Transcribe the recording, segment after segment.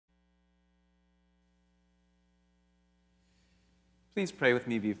Please pray with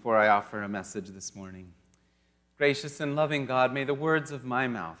me before I offer a message this morning. Gracious and loving God, may the words of my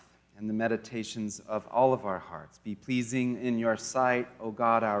mouth and the meditations of all of our hearts be pleasing in your sight, O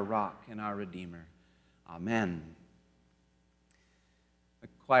God, our rock and our Redeemer. Amen. The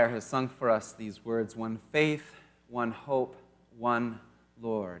choir has sung for us these words: one faith, one hope, one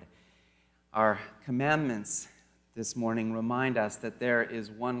Lord. Our commandments this morning remind us that there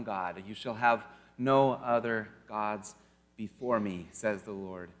is one God. You shall have no other gods before me, says the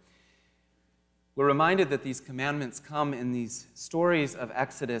Lord. We're reminded that these commandments come in these stories of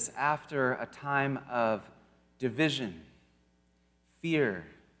Exodus after a time of division, fear,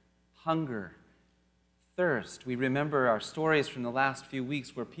 hunger, thirst. We remember our stories from the last few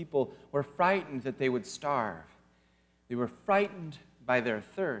weeks where people were frightened that they would starve. They were frightened by their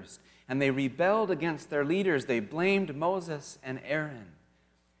thirst, and they rebelled against their leaders. They blamed Moses and Aaron.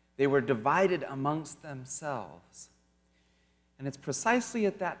 They were divided amongst themselves. And it's precisely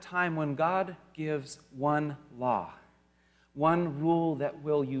at that time when God gives one law, one rule that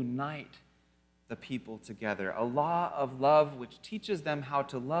will unite the people together, a law of love which teaches them how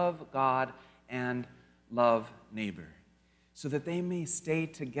to love God and love neighbor, so that they may stay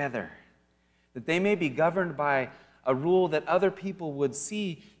together, that they may be governed by a rule that other people would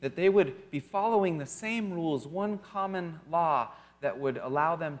see, that they would be following the same rules, one common law that would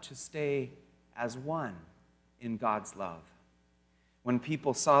allow them to stay as one in God's love. When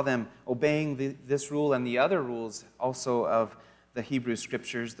people saw them obeying this rule and the other rules also of the Hebrew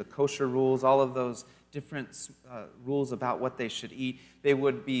Scriptures, the kosher rules, all of those different rules about what they should eat, they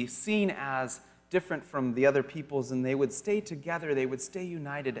would be seen as different from the other peoples, and they would stay together, they would stay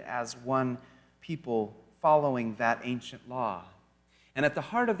united as one people following that ancient law. And at the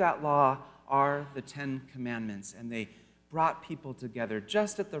heart of that law are the 10 Commandments, and they brought people together.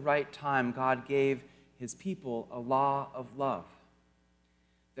 Just at the right time, God gave his people a law of love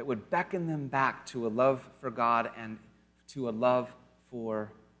that would beckon them back to a love for God and to a love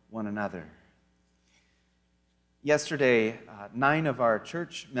for one another. Yesterday, 9 of our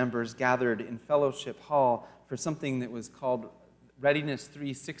church members gathered in Fellowship Hall for something that was called Readiness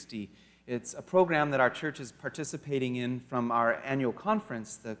 360. It's a program that our church is participating in from our annual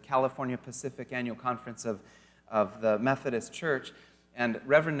conference, the California Pacific Annual Conference of the Methodist Church. And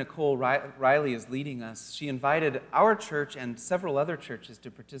Reverend Nicole Riley is leading us. She invited our church and several other churches to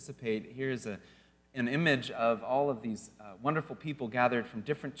participate. Here's an image of all of these wonderful people gathered from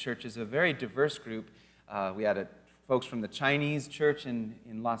different churches, a very diverse group. We had folks from the Chinese church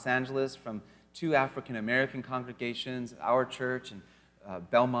in Los Angeles, from 2 African-American congregations, our church, and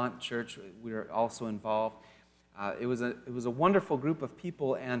Belmont Church. We were also involved. It was a wonderful group of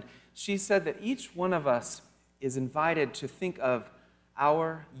people, and she said that each one of us is invited to think of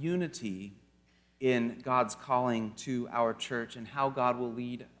our unity in God's calling to our church and how God will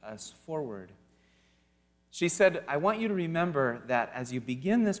lead us forward. She said, I want you to remember that as you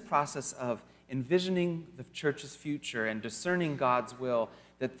begin this process of envisioning the church's future and discerning God's will,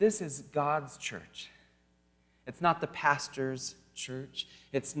 that this is God's church. It's not the pastor's church.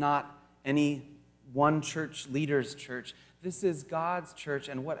 It's not any one church leader's church. This is God's church,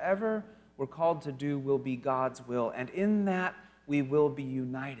 and whatever we're called to do will be God's will. And in that, we will be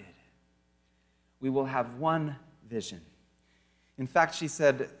united. We will have one vision. In fact, she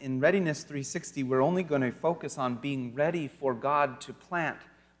said, in Readiness 360, we're only going to focus on being ready for God to plant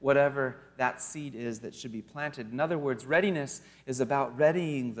whatever that seed is that should be planted. In other words, readiness is about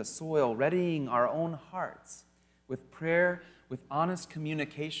readying the soil, readying our own hearts with prayer, with honest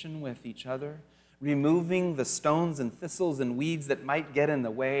communication with each other, removing the stones and thistles and weeds that might get in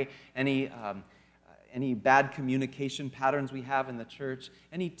the way, any bad communication patterns we have in the church,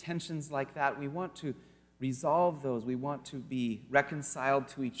 any tensions like that. We want to resolve those. We want to be reconciled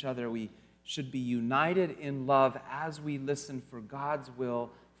to each other. We should be united in love as we listen for God's will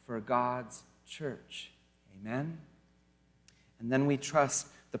for God's church. Amen? And then we trust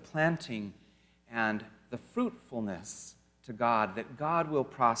the planting and the fruitfulness to God, that God will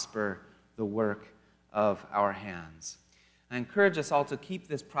prosper the work of our hands. I encourage us all to keep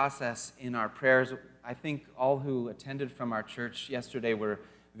this process in our prayers. I think all who attended from our church yesterday were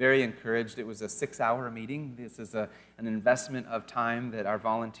very encouraged. It was a 6-hour meeting. This is an investment of time that our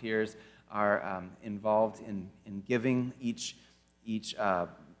volunteers are involved in giving each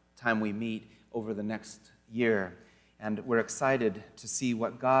time we meet over the next year. And we're excited to see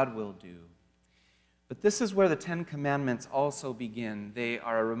what God will do. But this is where the 10 Commandments also begin. They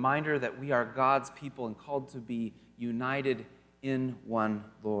are a reminder that we are God's people and called to be united in one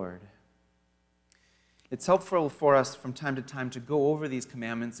Lord. It's helpful for us from time to time to go over these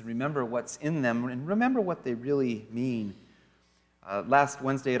commandments and remember what's in them and remember what they really mean. Last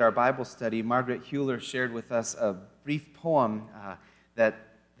Wednesday at our Bible study, Margaret Hewler shared with us a brief poem that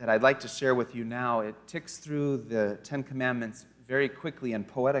I'd like to share with you now. It ticks through the Ten Commandments very quickly and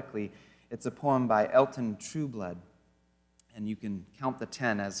poetically. It's a poem by Elton Trueblood, and you can count the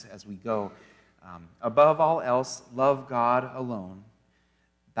 10 as we go. Above all else, love God alone.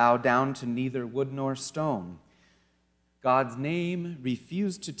 Bow down to neither wood nor stone. God's name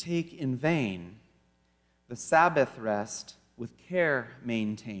refuse to take in vain. The Sabbath rest with care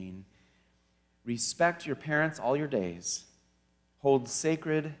maintain. Respect your parents all your days. Hold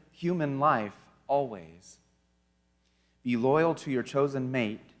sacred human life always. Be loyal to your chosen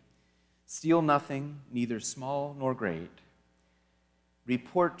mate. Steal nothing, neither small nor great.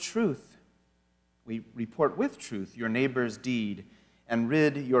 Report with truth your neighbor's deed, and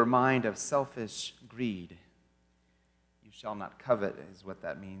rid your mind of selfish greed. You shall not covet is what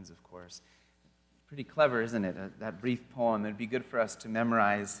that means, of course. Pretty clever, isn't it? That brief poem. It'd be good for us to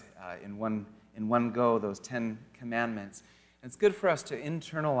memorize in one go those 10 commandments. And it's good for us to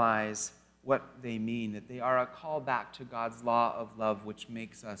internalize what they mean, that they are a call back to God's law of love, which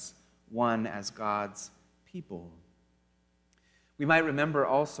makes us one as God's people. We might remember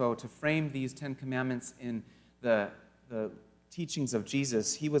also to frame these 10 commandments in the teachings of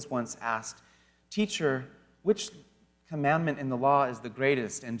Jesus. He was once asked, "Teacher, which commandment in the law is the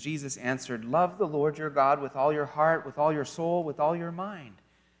greatest?" And Jesus answered, "Love the Lord your God with all your heart, with all your soul, with all your mind.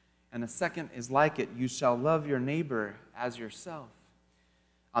 And the second is like it, you shall love your neighbor as yourself.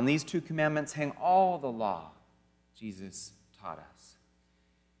 On these two commandments hang all the law," Jesus taught us.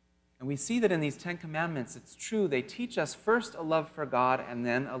 And we see that in these 10 commandments, it's true, they teach us first a love for God and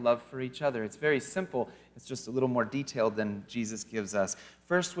then a love for each other. It's very simple. It's just a little more detailed than Jesus gives us.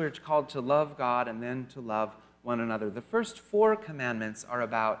 First, we're called to love God and then to love one another. The first 4 commandments are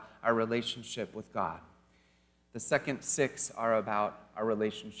about our relationship with God. The second 6 are about our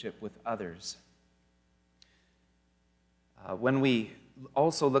relationship with others. When we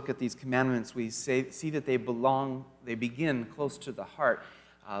also look at these commandments, we see that they begin close to the heart.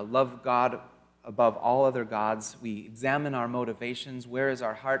 Love God above all other gods. We examine our motivations. Where is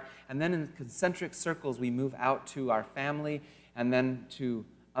our heart? And then in concentric circles, we move out to our family and then to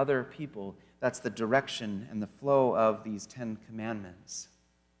other people. That's the direction and the flow of these 10 commandments.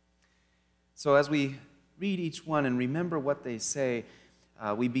 So as we read each one and remember what they say,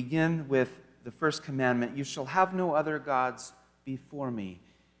 we begin with the first commandment, "You shall have no other gods before me."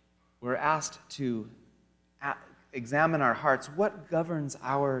 We're asked to examine our hearts. What governs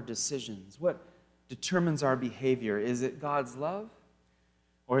our decisions? What determines our behavior? Is it God's love?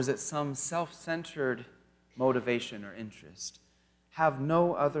 Or is it some self-centered motivation or interest? Have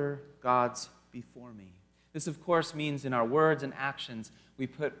no other gods before me. This, of course, means in our words and actions, we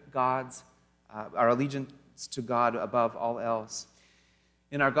put our allegiance to God above all else.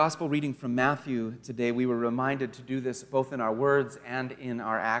 In our gospel reading from Matthew today, we were reminded to do this both in our words and in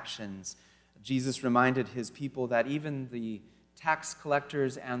our actions. Jesus reminded his people that even the tax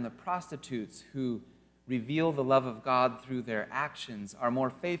collectors and the prostitutes who reveal the love of God through their actions are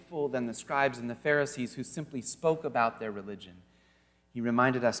more faithful than the scribes and the Pharisees who simply spoke about their religion. He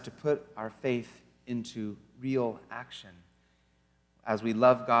reminded us to put our faith into real action. As we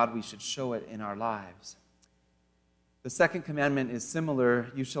love God, we should show it in our lives. The second commandment is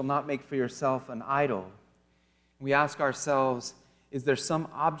similar. "You shall not make for yourself an idol." We ask ourselves, is there some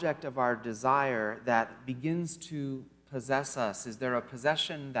object of our desire that begins to possess us? Is there a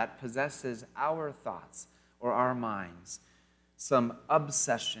possession that possesses our thoughts or our minds? Some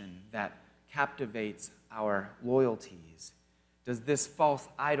obsession that captivates our loyalties? Does this false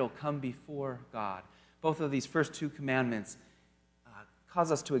idol come before God? Both of these first 2 commandments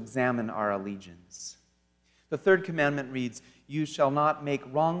cause us to examine our allegiance. The third commandment reads, "You shall not make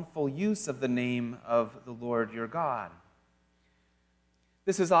wrongful use of the name of the Lord your God."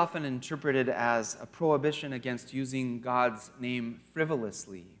 This is often interpreted as a prohibition against using God's name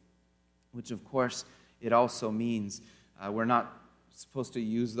frivolously, which of course it also means. We're not supposed to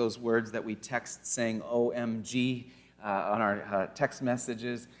use those words that we text saying OMG on our text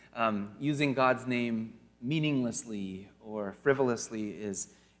messages. Using God's name meaninglessly or frivolously is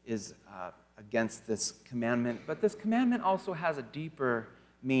against this commandment. But this commandment also has a deeper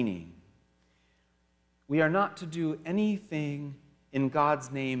meaning. We are not to do anything in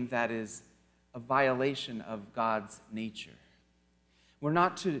God's name that is a violation of God's nature. We're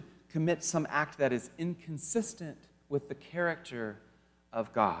not to commit some act that is inconsistent with the character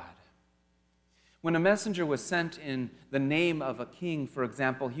of God. When a messenger was sent in the name of a king, for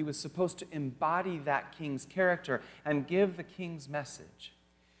example, he was supposed to embody that king's character and give the king's message.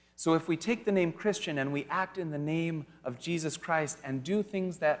 So if we take the name Christian and we act in the name of Jesus Christ and do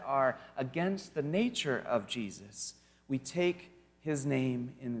things that are against the nature of Jesus, we take his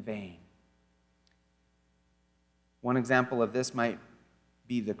name in vain. One example of this might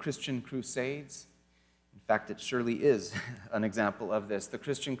be the Christian Crusades. In fact, it surely is an example of this. The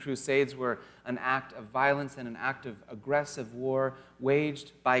Christian Crusades were an act of violence and an act of aggressive war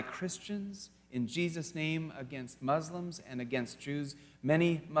waged by Christians in Jesus' name against Muslims and against Jews.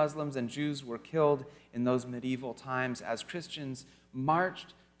 Many Muslims and Jews were killed in those medieval times as Christians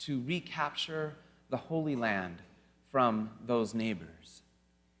marched to recapture the Holy Land from those neighbors.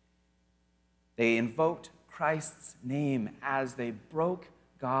 They invoked Christ's name as they broke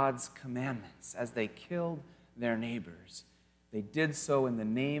God's commandments, as they killed their neighbors. They did so in the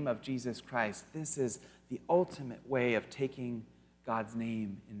name of Jesus Christ. This is the ultimate way of taking God's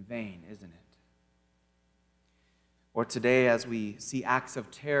name in vain, isn't it? Or today, as we see acts of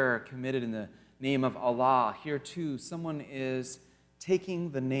terror committed in the name of Allah, here too, someone is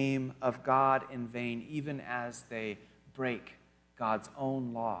taking the name of God in vain, even as they break God's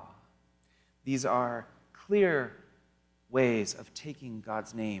own law. These are clear ways of taking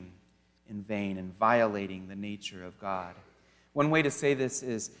God's name in vain and violating the nature of God. One way to say this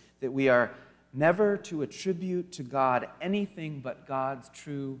is that we are never to attribute to God anything but God's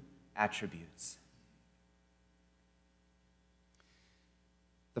true attributes.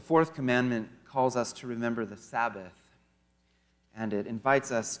 The fourth commandment calls us to remember the Sabbath, and it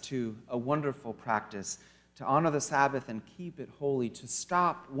invites us to a wonderful practice to honor the Sabbath and keep it holy, to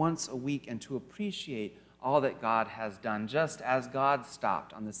stop once a week and to appreciate all that God has done, just as God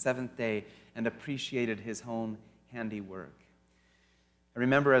stopped on the seventh day and appreciated his own handiwork. I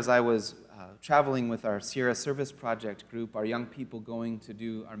remember as I was traveling with our Sierra Service Project group, our young people going to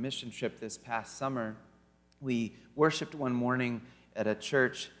do our mission trip this past summer, we worshiped one morning at a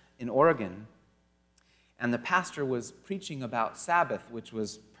church in Oregon, and the pastor was preaching about Sabbath, which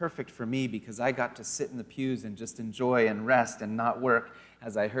was perfect for me because I got to sit in the pews and just enjoy and rest and not work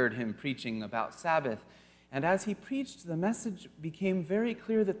as I heard him preaching about Sabbath. And as he preached, the message became very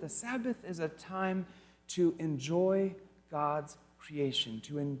clear that the Sabbath is a time to enjoy God's creation,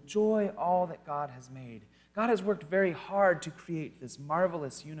 to enjoy all that God has made. God has worked very hard to create this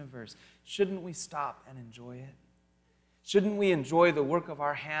marvelous universe. Shouldn't we stop and enjoy it? Shouldn't we enjoy the work of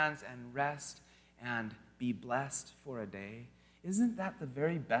our hands and rest and be blessed for a day? Isn't that the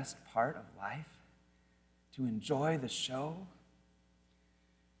very best part of life? To enjoy the show?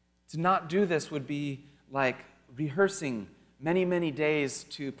 To not do this would be like rehearsing many, many days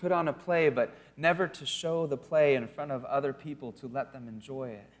to put on a play, but never to show the play in front of other people to let them enjoy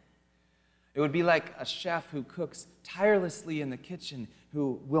it. It would be like a chef who cooks tirelessly in the kitchen,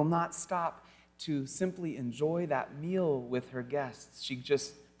 who will not stop to simply enjoy that meal with her guests. She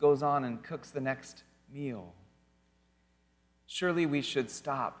just goes on and cooks the next meal. Surely we should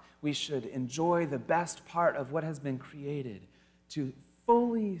stop. We should enjoy the best part of what has been created, to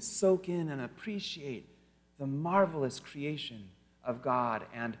fully soak in and appreciate the marvelous creation of God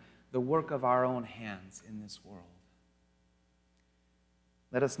and the work of our own hands in this world.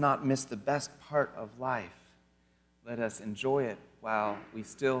 Let us not miss the best part of life. Let us enjoy it while we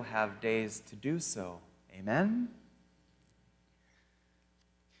still have days to do so. Amen?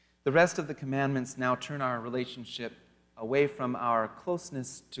 The rest of the commandments now turn our relationship away from our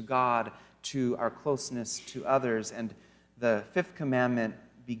closeness to God to our closeness to others. And the fifth commandment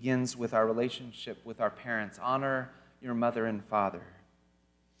begins with our relationship with our parents. Honor your mother and father.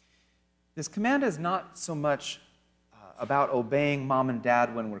 This command is not so much about obeying mom and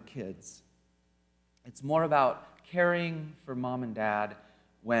dad when we're kids. It's more about caring for mom and dad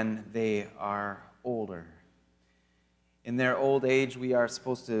when they are older. In their old age, we are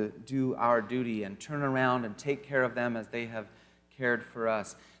supposed to do our duty and turn around and take care of them as they have cared for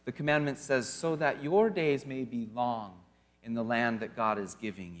us. The commandment says, so that your days may be long in the land that God is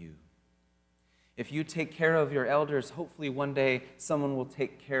giving you. If you take care of your elders, hopefully one day someone will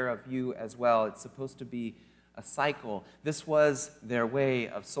take care of you as well. It's supposed to be a cycle. This was their way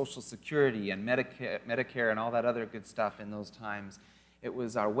of Social Security and Medicare and all that other good stuff in those times. It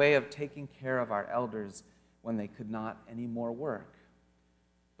was our way of taking care of our elders when they could not anymore work,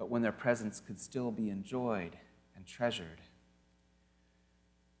 but when their presence could still be enjoyed and treasured.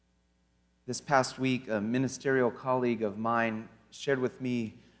 This past week, a ministerial colleague of mine shared with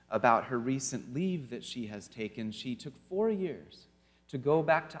me about her recent leave that she has taken. She took 4 years to go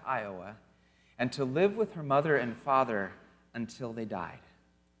back to Iowa and to live with her mother and father until they died.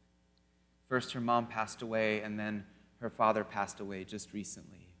 First, her mom passed away, and then her father passed away just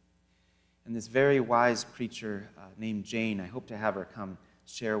recently. And this very wise preacher named Jane, I hope to have her come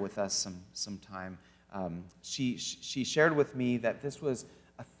share with us some time. She shared with me that this was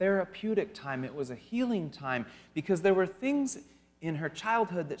a therapeutic time. It was a healing time because there were things in her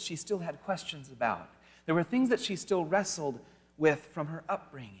childhood that she still had questions about. There were things that she still wrestled with from her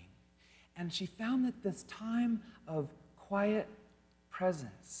upbringing. And she found that this time of quiet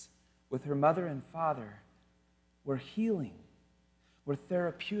presence with her mother and father were healing, were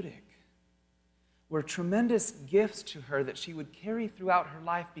therapeutic, were tremendous gifts to her that she would carry throughout her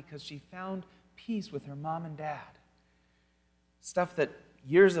life because she found peace with her mom and dad. Stuff that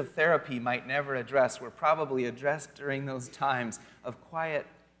years of therapy might never address were probably addressed during those times of quiet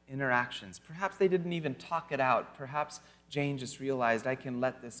interactions. Perhaps they didn't even talk it out. Perhaps Jane just realized, I can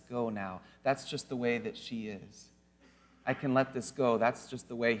let this go now. That's just the way that she is. I can let this go. That's just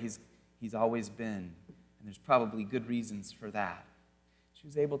the way he's always been. And there's probably good reasons for that. She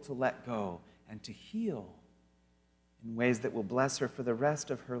was able to let go and to heal in ways that will bless her for the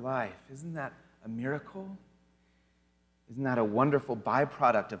rest of her life. Isn't that a miracle? Isn't that a wonderful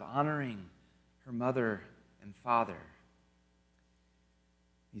byproduct of honoring her mother and father?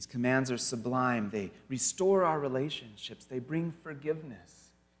 These commands are sublime. They restore our relationships. They bring forgiveness.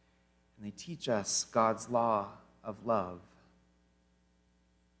 And they teach us God's law of love.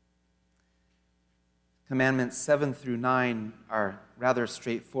 Commandments 7 through 9 are rather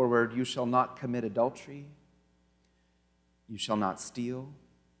straightforward. You shall not commit adultery. You shall not steal.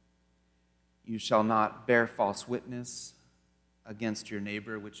 You shall not bear false witness against your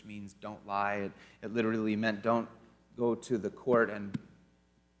neighbor, which means don't lie. It literally meant don't go to the court and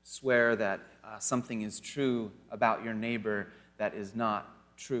swear that something is true about your neighbor that is not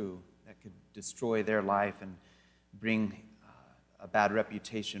true, that could destroy their life and bring a bad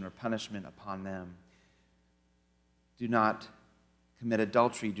reputation or punishment upon them. Do not commit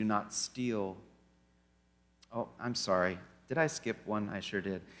adultery. Do not steal. Oh, I'm sorry. Did I skip one? I sure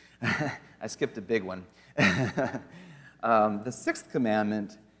did. I skipped a big one. The sixth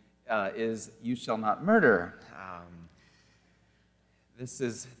commandment is you shall not murder. This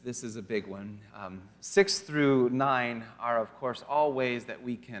is a big one. 6 through 9 are, of course, all ways that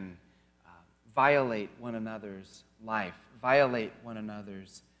we can violate one another's life, violate one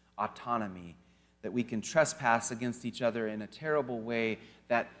another's autonomy, that we can trespass against each other in a terrible way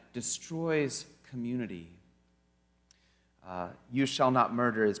that destroys community. You shall not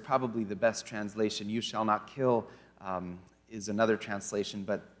murder is probably the best translation. You shall not kill is another translation,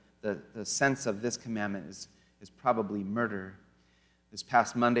 but the sense of this commandment is probably murder. This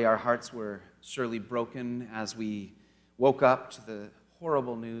past Monday, our hearts were surely broken as we woke up to the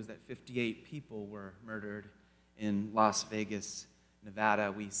horrible news that 58 people were murdered in Las Vegas,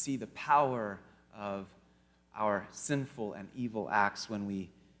 Nevada. We see the power of our sinful and evil acts when we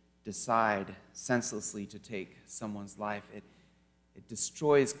decide senselessly to take someone's life. It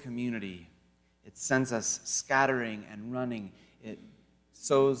destroys community. It sends us scattering and running. It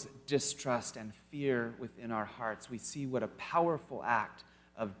sows distrust and fear within our hearts. We see what a powerful act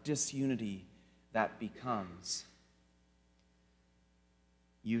of disunity that becomes.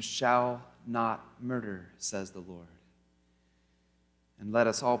 You shall not murder, says the Lord. And let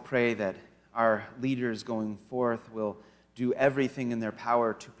us all pray that our leaders going forth will do everything in their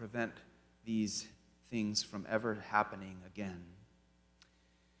power to prevent these things from ever happening again.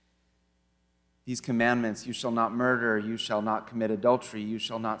 These commandments, you shall not murder, you shall not commit adultery, you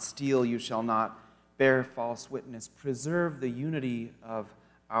shall not steal, you shall not bear false witness, preserve the unity of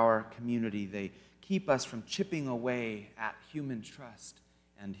our community. They keep us from chipping away at human trust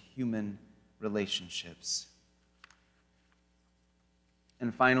and human relationships.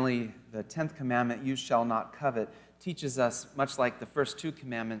 And finally, the 10th commandment, you shall not covet, teaches us, much like the first two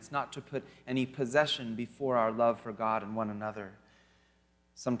commandments, not to put any possession before our love for God and one another.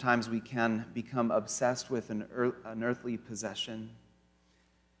 Sometimes we can become obsessed with an earthly possession.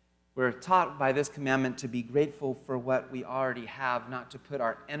 We're taught by this commandment to be grateful for what we already have, not to put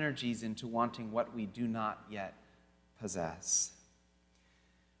our energies into wanting what we do not yet possess.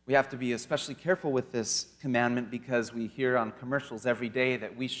 We have to be especially careful with this commandment because we hear on commercials every day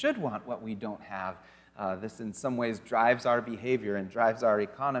that we should want what we don't have. This in some ways drives our behavior and drives our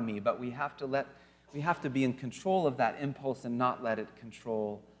economy, but we have to be in control of that impulse and not let it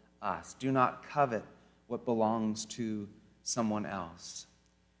control us. Do not covet what belongs to someone else.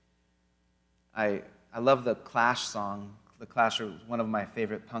 I love the Clash song. The Clash are one of my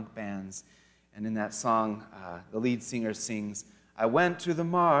favorite punk bands. And in that song, the lead singer sings, I went to the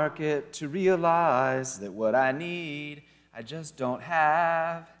market to realize that what I need, I just don't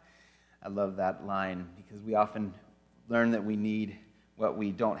have. I love that line because we often learn that we need what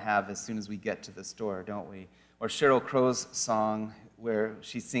we don't have as soon as we get to the store, don't we? Or Sheryl Crow's song, where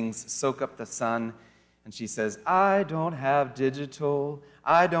she sings Soak Up the Sun, and she says, I don't have digital,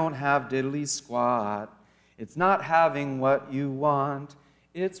 I don't have diddly squat. It's not having what you want,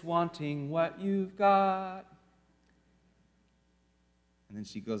 it's wanting what you've got. And then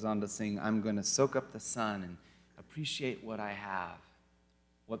she goes on to sing, I'm going to soak up the sun and appreciate what I have,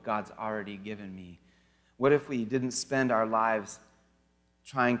 what God's already given me. What if we didn't spend our lives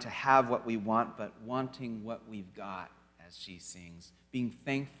trying to have what we want, but wanting what we've got, as she sings, being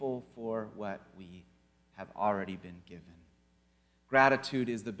thankful for what we have already been given. Gratitude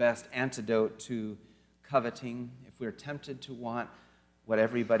is the best antidote to coveting. If we're tempted to want what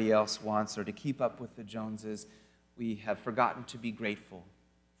everybody else wants or to keep up with the Joneses, we have forgotten to be grateful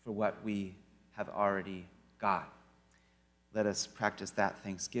for what we have already got. Let us practice that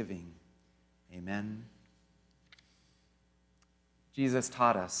thanksgiving. Amen. Jesus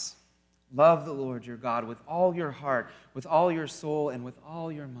taught us, love the Lord your God with all your heart, with all your soul, and with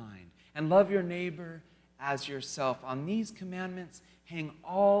all your mind. And love your neighbor as yourself. On these commandments hang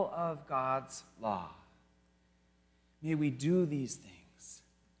all of God's law. May we do these things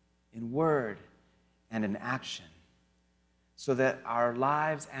in word and in action, so that our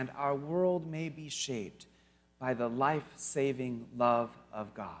lives and our world may be shaped by the life-saving love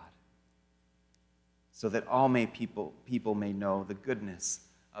of God, so that all people may know the goodness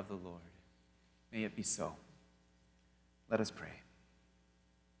of the Lord. May it be so. Let us pray.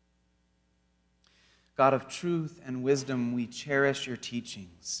 God of truth and wisdom, we cherish your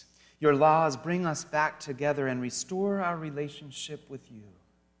teachings. Your laws bring us back together and restore our relationship with you.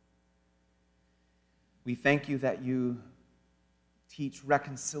 We thank you that you teach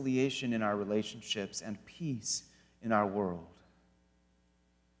reconciliation in our relationships and peace in our world.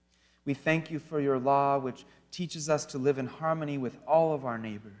 We thank you for your law, which teaches us to live in harmony with all of our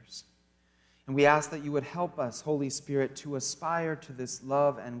neighbors. And we ask that you would help us, Holy Spirit, to aspire to this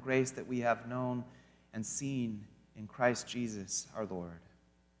love and grace that we have known and seen in Christ Jesus our Lord.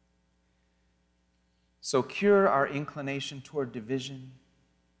 So cure our inclination toward division.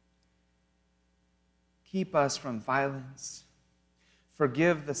 Keep us from violence.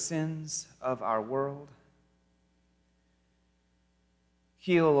 Forgive the sins of our world.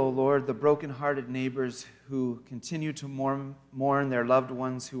 Heal, O Lord, the broken-hearted neighbors who continue to mourn their loved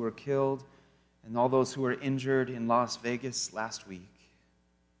ones who were killed and all those who were injured in Las Vegas last week.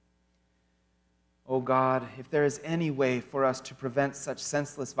 O God, if there is any way for us to prevent such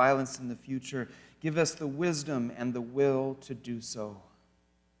senseless violence in the future, give us the wisdom and the will to do so.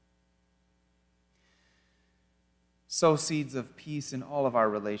 Sow seeds of peace in all of our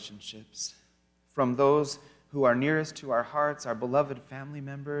relationships, from those who are nearest to our hearts, our beloved family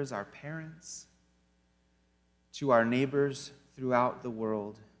members, our parents, to our neighbors throughout the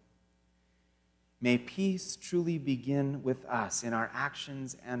world. May peace truly begin with us in our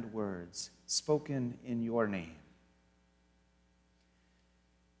actions and words, spoken in your name.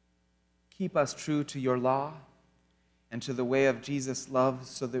 Keep us true to your law and to the way of Jesus' love,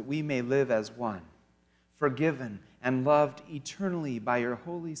 so that we may live as one, forgiven and loved eternally by your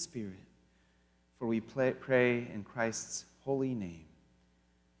Holy Spirit. For we pray in Christ's holy name.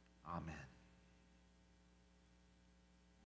 Amen.